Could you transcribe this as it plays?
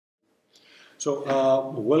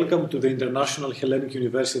Welcome to the International Hellenic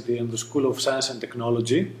University and the School of Science and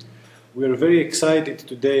Technology. We are very excited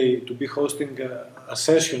today to be hosting a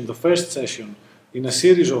session, the first session, in a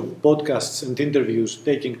series of podcasts and interviews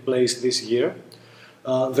taking place this year.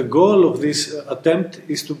 The goal of this attempt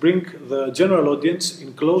is to bring the general audience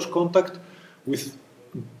in close contact with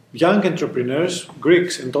young entrepreneurs,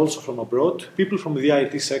 Greeks and also from abroad, people from the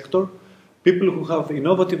IT sector, people who have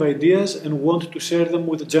innovative ideas and want to share them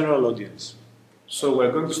with the general audience. So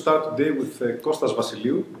we're going to start today with Costas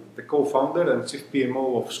Vasiliou, the co-founder and chief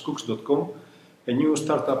PMO of Schoox.com, a new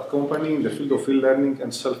startup company in the field of e-learning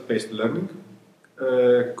and self-paced learning.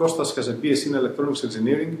 Costas has a BSc in electronics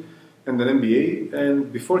engineering and an MBA,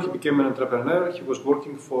 and before he became an entrepreneur, he was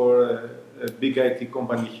working for a big IT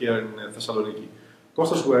company here in Thessaloniki.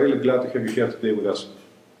 Costas, we are really glad to have you here today with us.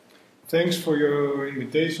 Thanks for your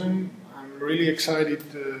invitation. I'm really excited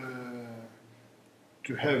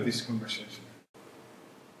to have this conversation.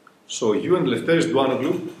 So you and Lefteris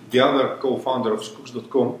Douanoglou, the other co-founder of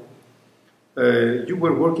Schoox.com, you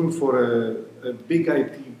were working for a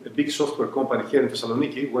big software company here in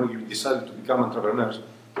Thessaloniki when you decided to become entrepreneurs.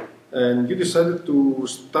 And you decided to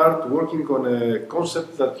start working on a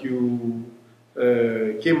concept that you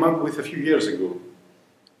came up with a few years ago.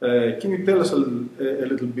 Can you tell us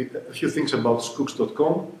a few things about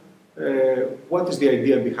Schoox.com? What is the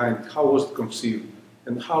idea behind it? How was it conceived?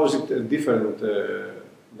 And how is it different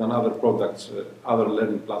than other products, other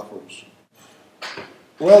learning platforms?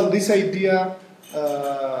 Well, this idea,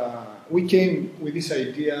 we came with this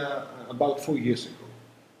idea about 4 years ago.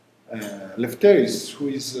 Lefteris, who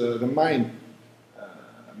is the mind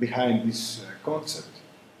behind this concept,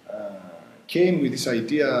 came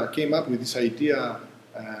up with this idea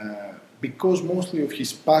because mostly of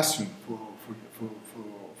his passion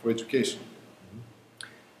for education.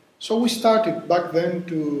 So we started back then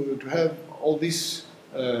to have all these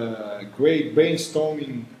great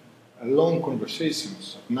brainstorming, long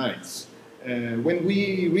conversations at nights. When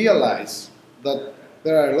we realized that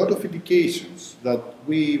there are a lot of indications that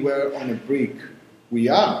we are on a brink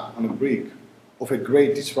of a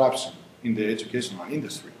great disruption in the educational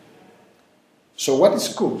industry. So what is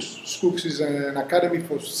Schoox? Schoox is an academy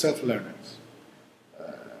for self-learners.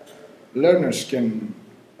 Learners can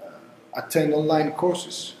attend online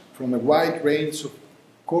courses from a wide range of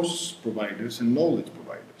course providers and knowledge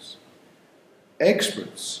providers.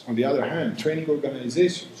 Experts, on the other hand, training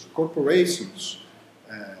organizations, corporations,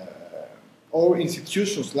 or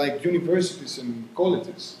institutions like universities and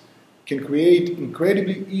colleges can create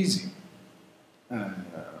incredibly easy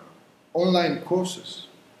online courses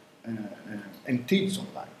and teach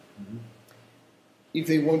online. Mm-hmm. If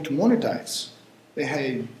they want to monetize, they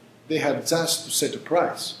have just to set a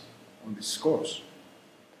price on this course.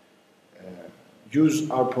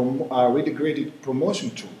 Use our integrated promotion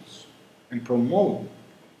tools and promote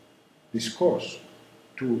this course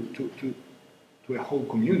to a whole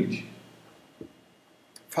community.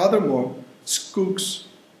 Furthermore, Schoox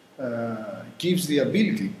gives the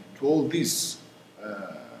ability to all these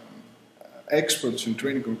experts in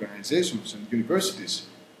training organizations and universities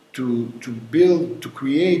to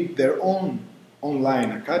create their own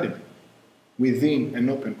online academy within an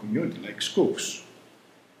open community like Schoox.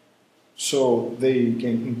 So they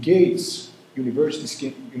can engage, universities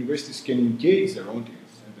can engage their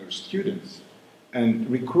audience and their students and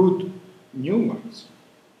recruit new ones.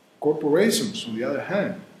 Corporations, on the other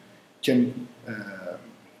hand, can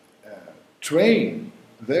train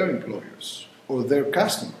their employers or their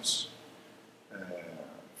customers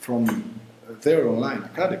from their online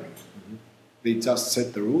academy. Mm-hmm. They just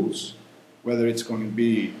set the rules, whether it's going to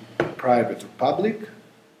be private or public,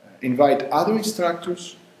 invite other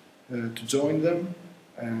instructors to join them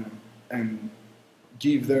and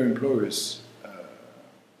give their employers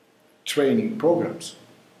training programs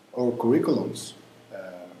or curriculums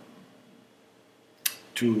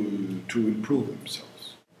to improve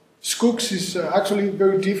themselves. Schoox is actually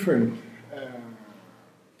very different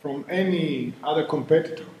from any other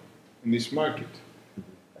competitor in this market.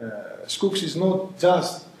 Schoox is not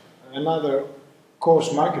just another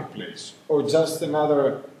course marketplace or just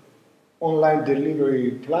another online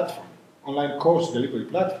course delivery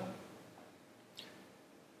platform.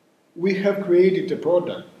 We have created a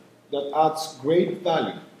product that adds great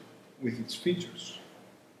value with its features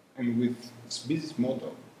and with its business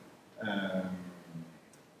model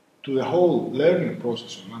to the whole learning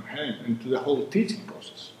process on one hand and to the whole teaching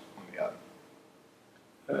process on the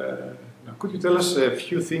other. Now, could you tell us a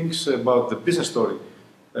few things about the business story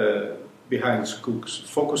behind Schoox,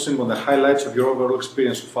 focusing on the highlights of your overall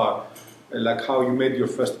experience so far, like how you made your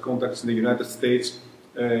first contacts in the United States,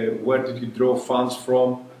 where did you draw funds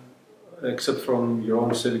from, except from your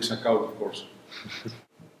own savings account, of course?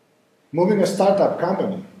 Moving a startup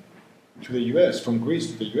company to the US, from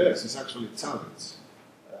Greece to the US, is actually a challenge.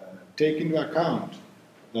 Take into account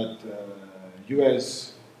that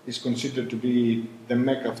US is considered to be the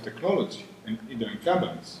mecca of technology and internet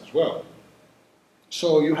companies as well.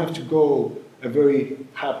 So you have to go a very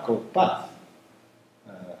hardcore path.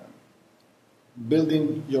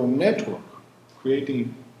 Building your network,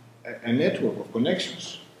 creating a network of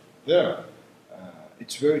connections there,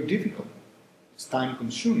 it's very difficult. It's time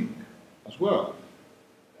consuming as well.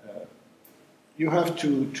 You have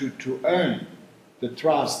to earn the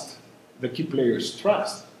trust, the key players'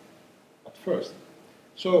 trust at first.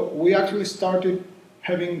 So we actually started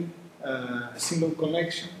having a single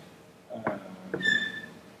connection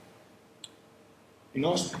in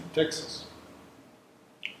Austin, Texas,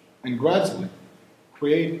 and gradually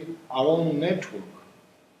create our own network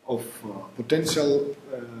of potential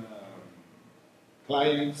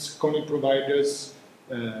clients, content providers,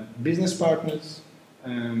 business partners,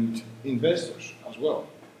 and investors as well.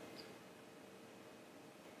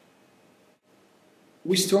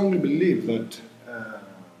 We strongly believe that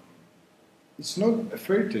it's not a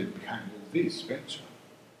fairy tale behind all this venture.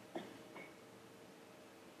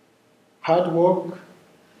 Hard work,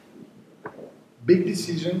 big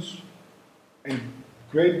decisions, and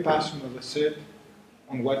great passion, as I said,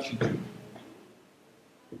 on what you do.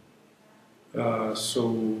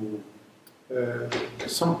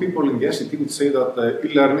 Some people in the ICT would say that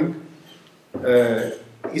e-learning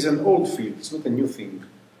is an old field, it's not a new thing.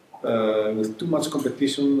 With too much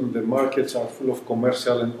competition, the markets are full of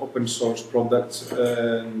commercial and open source products.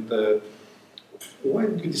 And why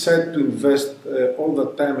did you decide to invest all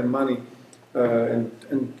that time and money and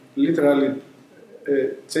literally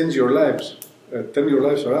change your lives, turn your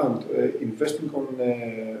lives around, investing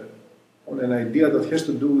on an idea that has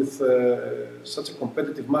to do with such a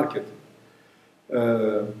competitive market?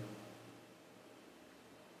 The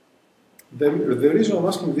reason I'm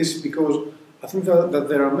asking this is because I think that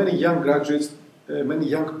there are many young graduates, many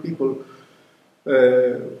young people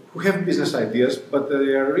who have business ideas, but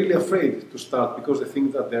they are really afraid to start because they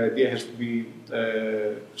think that their idea has to be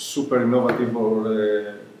super innovative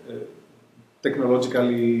or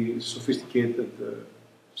technologically sophisticated,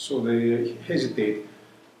 so they hesitate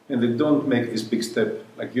and they don't make this big step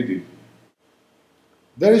like you did.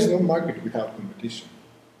 There is no market without competition.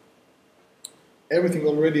 Everything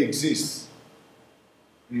already exists,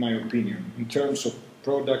 in my opinion, in terms of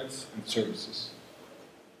products and services.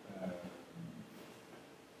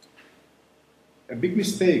 A big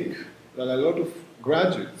mistake that a lot of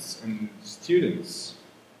graduates and students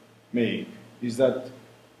make is that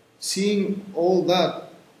seeing all these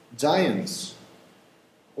giants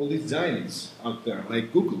out there,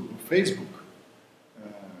 like Google or Facebook,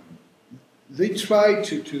 they try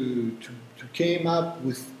to came up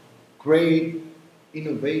with great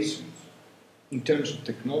innovations in terms of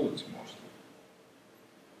technology mostly.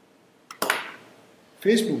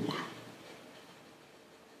 Facebook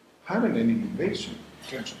hadn't any innovation in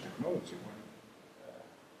terms of technology when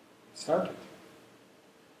it started.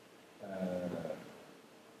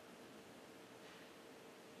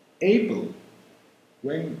 Apple,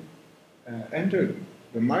 when entered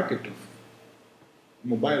the market of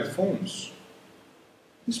mobile phones,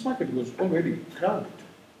 this market was already crowded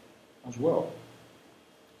as well.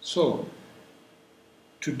 So,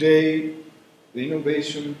 today, the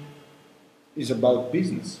innovation is about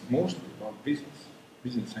business, mostly about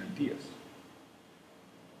business ideas.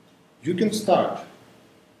 You can start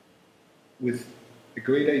with a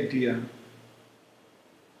great idea,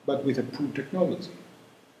 but with a poor technology,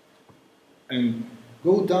 and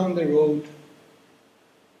go down the road,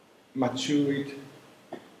 mature it,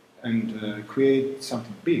 and create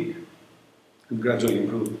something big. To gradually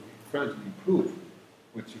improve. Gradually improve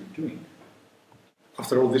what you're doing.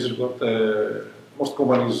 After all, this is what most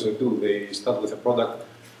companies do. They start with a product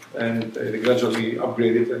and they gradually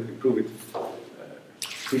upgrade it and improve it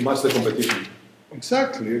to match the competition.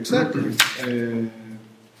 Exactly.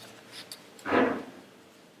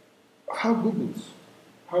 How Google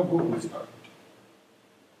started?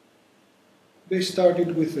 They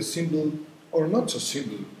started with a simple, or not so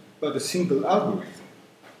simple, but a simple algorithm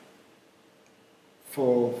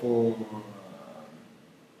for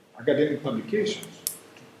academic publications,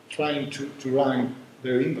 trying to rank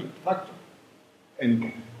their impact factor,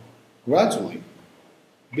 and gradually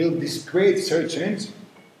build this great search engine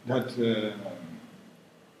that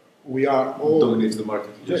we are all... Dominates the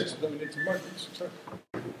market. Yes, dominates the market, exactly.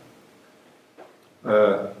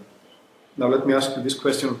 Now let me ask you this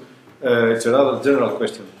question. It's a rather general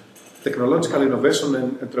question. Technological innovation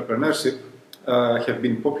and entrepreneurship have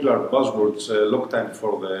been popular buzzwords a long time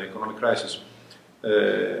before the economic crisis.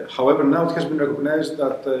 However, now it has been recognized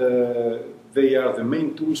that they are the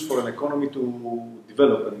main tools for an economy to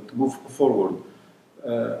develop and to move forward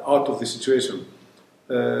out of the situation,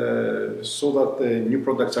 so that new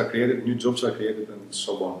products are created, new jobs are created, and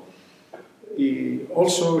so on.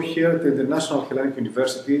 Also, here at the International Hellenic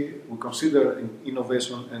University, we consider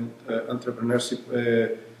innovation and entrepreneurship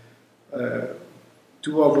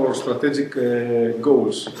two of our strategic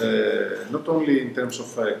goals, not only in terms of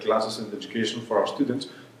classes and education for our students,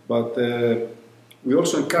 but we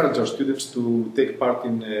also encourage our students to take part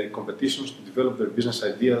in competitions, to develop their business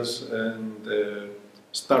ideas and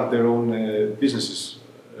start their own businesses.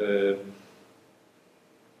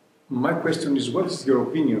 My question is, what is your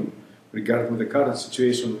opinion regarding the current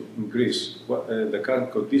situation in Greece, the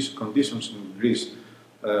current conditions in Greece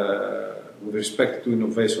with respect to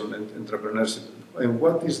innovation and entrepreneurship, and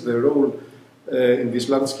what is the role in this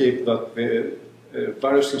landscape that the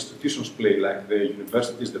various institutions play, like the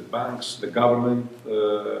universities, the banks, the government,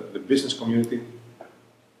 the business community?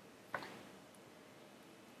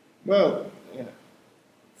 Well,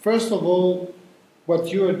 first of all,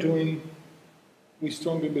 what you are doing, we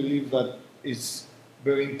strongly believe that is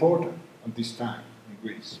very important at this time in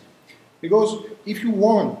Greece. Because if you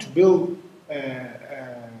want to build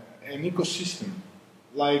an ecosystem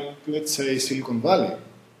like, let's say, Silicon Valley,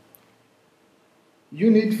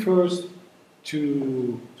 you need first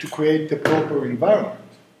to create the proper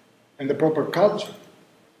environment and the proper culture.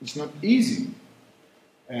 It's not easy,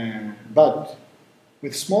 but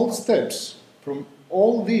with small steps from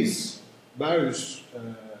all these various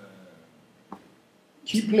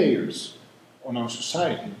key players on our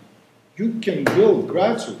society, you can build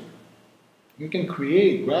gradually, you can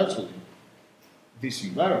create gradually this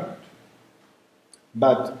environment.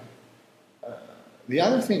 But the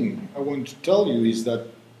other thing I want to tell you is that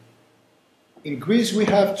in Greece we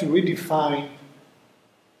have to redefine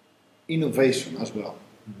innovation as well.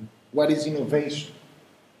 Mm-hmm. What is innovation?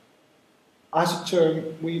 As a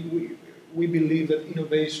term, we believe that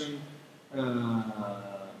innovation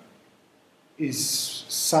is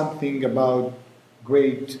something about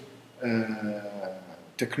great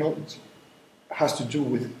technology. It has to do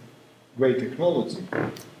with great technology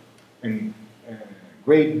and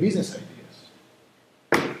great business ideas.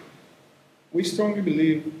 We strongly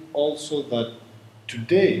believe also that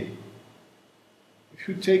today, if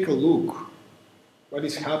you take a look what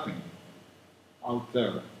is happening out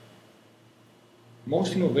there,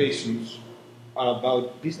 most innovations are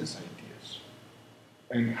about business ideas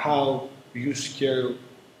and how you scale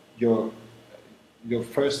your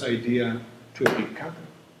first idea to a big company.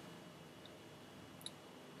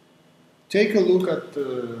 Take a look at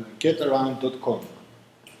getaround.com.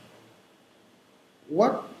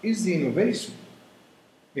 What is the innovation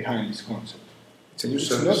behind this concept? It's a new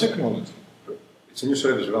service. It's not technology. It's a new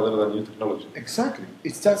service rather than new technology. Exactly.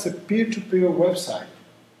 It's just a peer-to-peer website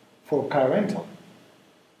for car rental.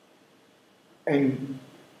 And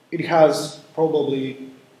it has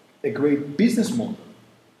probably a great business model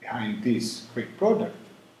behind this great product.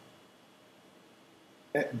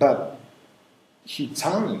 But he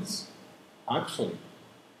challenges, actually,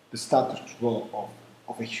 the status quo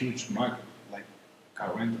of a huge market like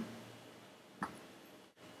car rental.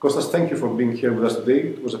 Costas, thank you for being here with us today.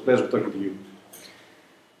 It was a pleasure talking to you.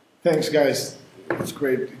 Thanks, guys. It's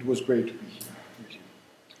great. It was great to be here with you.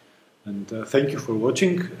 And thank you for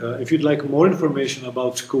watching. If you'd like more information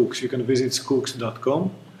about Schoox, you can visit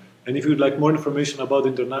schoox.com. And if you'd like more information about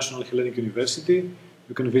International Hellenic University,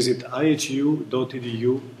 you can visit ihu.edu.gr.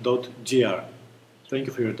 Thank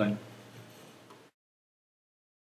you for your time.